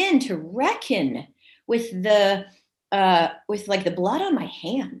begin to reckon with the blood on my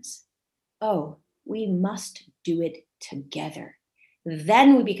hands? Oh, we must do it together.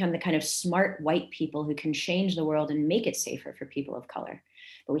 Then we become the kind of smart white people who can change the world and make it safer for people of color.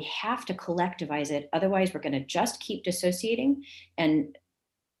 But we have to collectivize it. Otherwise, we're going to just keep dissociating, and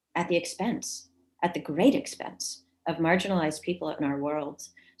at the great expense of marginalized people in our world.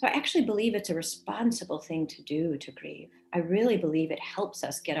 So I actually believe it's a responsible thing to do, to grieve. I really believe it helps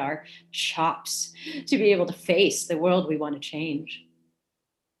us get our chops to be able to face the world we want to change.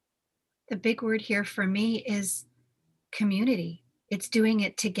 The big word here for me is community. It's doing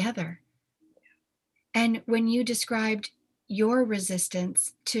it together. And when you described your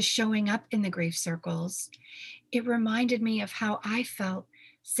resistance to showing up in the grief circles, it reminded me of how I felt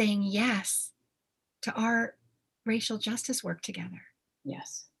saying yes to our racial justice work together.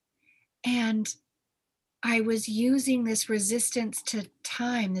 Yes. And I was using this resistance to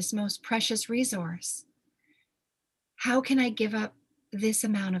time, this most precious resource. How can I give up this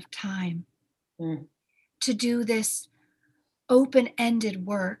amount of time to do this open-ended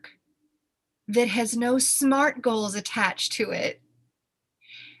work that has no SMART goals attached to it?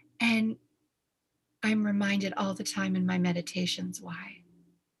 And I'm reminded all the time in my meditations why.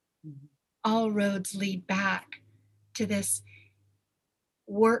 All roads lead back to this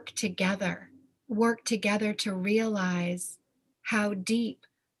work together to realize how deep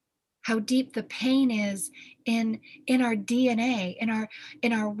the pain is in our DNA,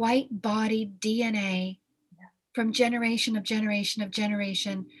 in our white bodied DNA, from generation of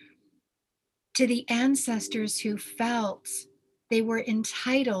generation to the ancestors who felt they were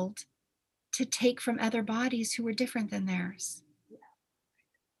entitled to take from other bodies who were different than theirs.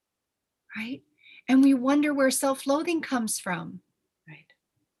 Right? And we wonder where self-loathing comes from. Right.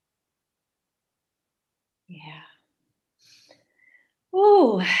 Yeah.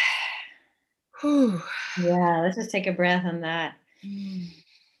 Ooh. Yeah, let's just take a breath on that.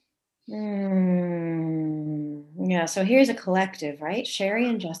 Yeah, so here's a collective, right? Sherry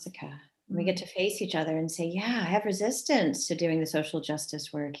and Jessica. We get to face each other and say, yeah, I have resistance to doing the social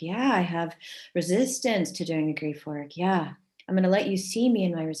justice work. Yeah, I have resistance to doing the grief work. Yeah. I'm going to let you see me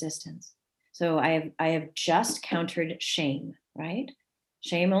in my resistance. So I have just countered shame, right?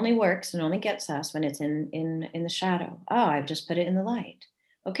 Shame only works and only gets us when it's in the shadow. Oh, I've just put it in the light.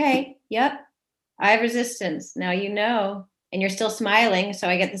 Okay, yep, I have resistance. Now you know, and you're still smiling. So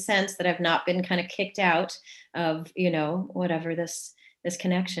I get the sense that I've not been kind of kicked out of, whatever this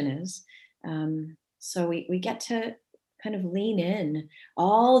connection is. So we get to kind of lean in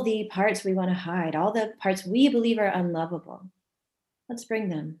all the parts we want to hide, all the parts we believe are unlovable. Let's bring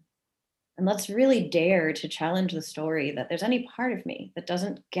them. And let's really dare to challenge the story that there's any part of me that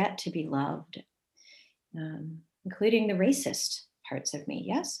doesn't get to be loved, including the racist parts of me.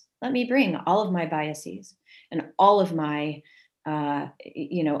 Yes, let me bring all of my biases and all of my,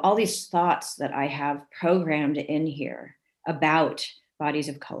 all these thoughts that I have programmed in here about bodies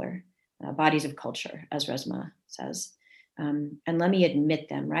of color, bodies of culture, as Resmaa says. And let me admit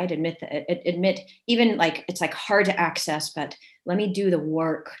them, right? Admit, even like it's like hard to access, but let me do the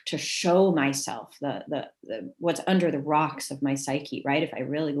work to show myself the what's under the rocks of my psyche, right? If I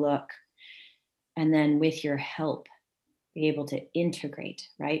really look, and then with your help, be able to integrate,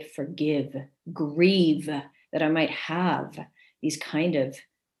 right? Forgive, grieve that I might have these kind of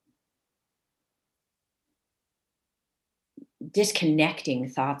disconnecting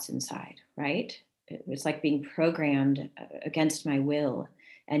thoughts inside, right? It's like being programmed against my will.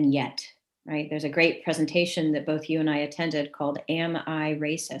 And yet, right? There's a great presentation that both you and I attended called Am I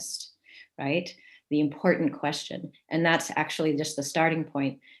Racist? Right? The important question. And that's actually just the starting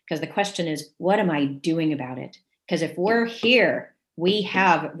point, because the question is, what am I doing about it? Because if we're here, we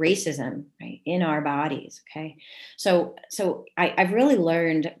have racism, right, in our bodies. Okay. So I've really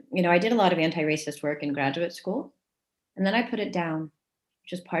learned, I did a lot of anti-racist work in graduate school, and then I put it down,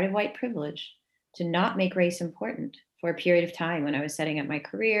 which is part of white privilege, to not make race important for a period of time when I was setting up my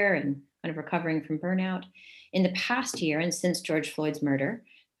career and kind of recovering from burnout. In the past year, and since George Floyd's murder,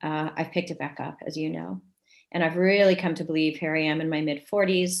 I've picked it back up, as you know. And I've really come to believe, here I am in my mid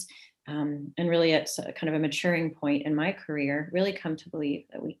 40s, and really it's a kind of a maturing point in my career, really come to believe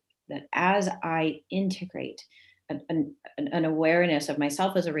that as I integrate an awareness of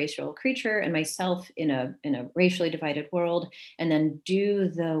myself as a racial creature and myself in a racially divided world, and then do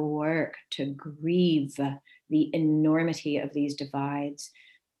the work to grieve the enormity of these divides.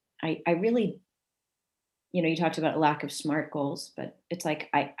 I really, you talked about a lack of SMART goals, but it's like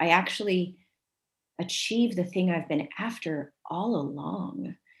I actually achieve the thing I've been after all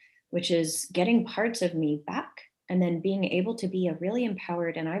along, which is getting parts of me back and then being able to be a really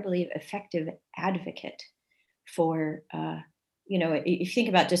empowered and I believe effective advocate for, if you think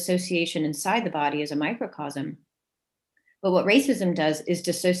about dissociation inside the body as a microcosm, but what racism does is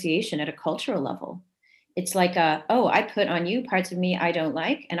dissociation at a cultural level. It's like, I put on you parts of me I don't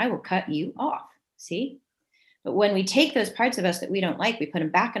like, and I will cut you off. See? But when we take those parts of us that we don't like, we put them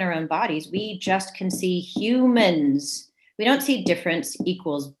back in our own bodies, we just can see humans. We don't see difference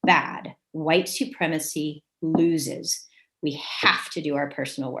equals bad. White supremacy loses. We have to do our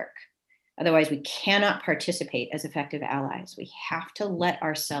personal work. Otherwise, we cannot participate as effective allies. We have to let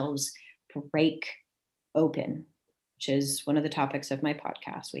ourselves break open, which is one of the topics of my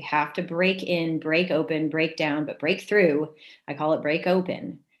podcast. We have to break in, break open, break down, but break through. I call it break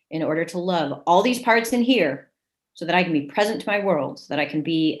open, in order to love all these parts in here so that I can be present to my world, so that I can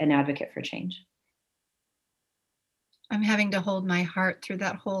be an advocate for change. I'm having to hold my heart through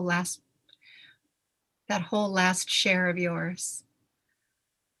that whole last share of yours.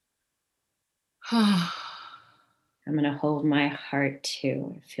 I'm going to hold my heart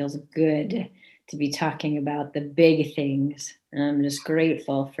too. It feels good to be talking about the big things. And I'm just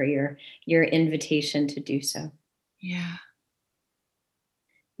grateful for your invitation to do so. Yeah.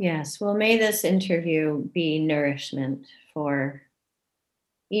 Yes. Well, may this interview be nourishment for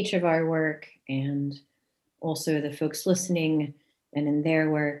each of our work and also the folks listening and in their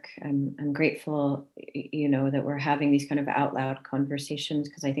work. I'm grateful, that we're having these kind of out loud conversations,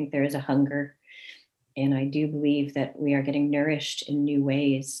 because I think there is a hunger. And I do believe that we are getting nourished in new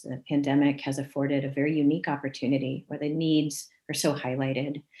ways. The pandemic has afforded a very unique opportunity where the needs are so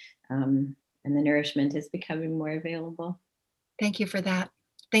highlighted, and the nourishment is becoming more available. Thank you for that.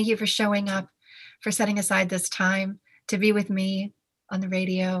 Thank you for showing up, for setting aside this time to be with me on the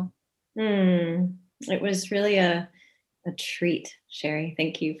radio. It was really a treat, Sherry.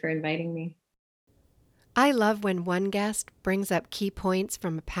 Thank you for inviting me. I love when one guest brings up key points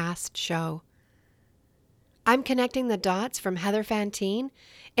from a past show. I'm connecting the dots from Heather Fantine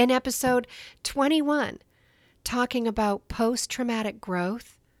in episode 21, talking about post-traumatic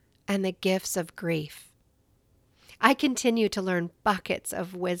growth and the gifts of grief. I continue to learn buckets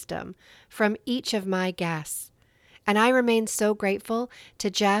of wisdom from each of my guests, And I remain so grateful to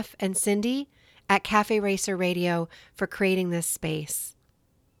Jeff and Cindy at Cafe Racer Radio for creating this space.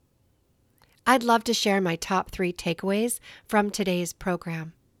 I'd love to share my top 3 takeaways from today's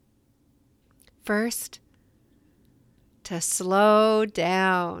program. First, to slow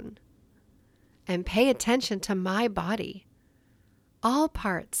down and pay attention to my body, all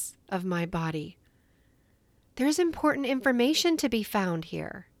parts of my body. There's important information to be found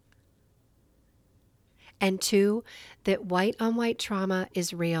here. And 2, that white-on-white trauma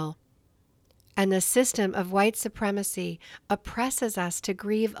is real. And the system of white supremacy oppresses us to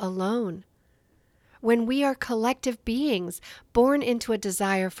grieve alone, when we are collective beings born into a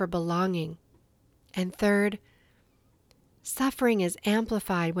desire for belonging. And 3rd, suffering is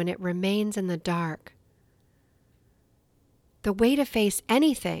amplified when it remains in the dark. The way to face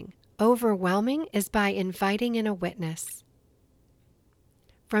anything overwhelming is by inviting in a witness.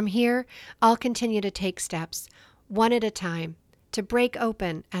 From here, I'll continue to take steps, one at a time, to break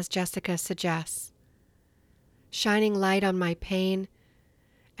open, as Jessica suggests, shining light on my pain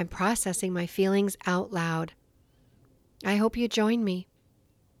and processing my feelings out loud. I hope you join me.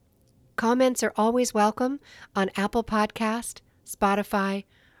 Comments are always welcome on Apple Podcast, Spotify,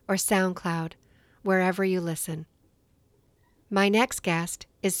 or SoundCloud, wherever you listen. My next guest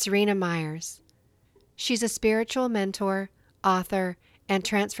is Serena Myers. She's a spiritual mentor, author, and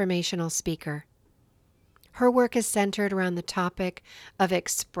transformational speaker. Her work is centered around the topic of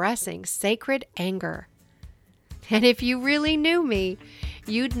expressing sacred anger. And if you really knew me,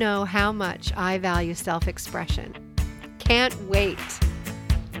 you'd know how much I value self-expression. Can't wait.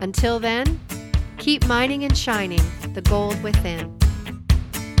 Until then, keep mining and shining the gold within.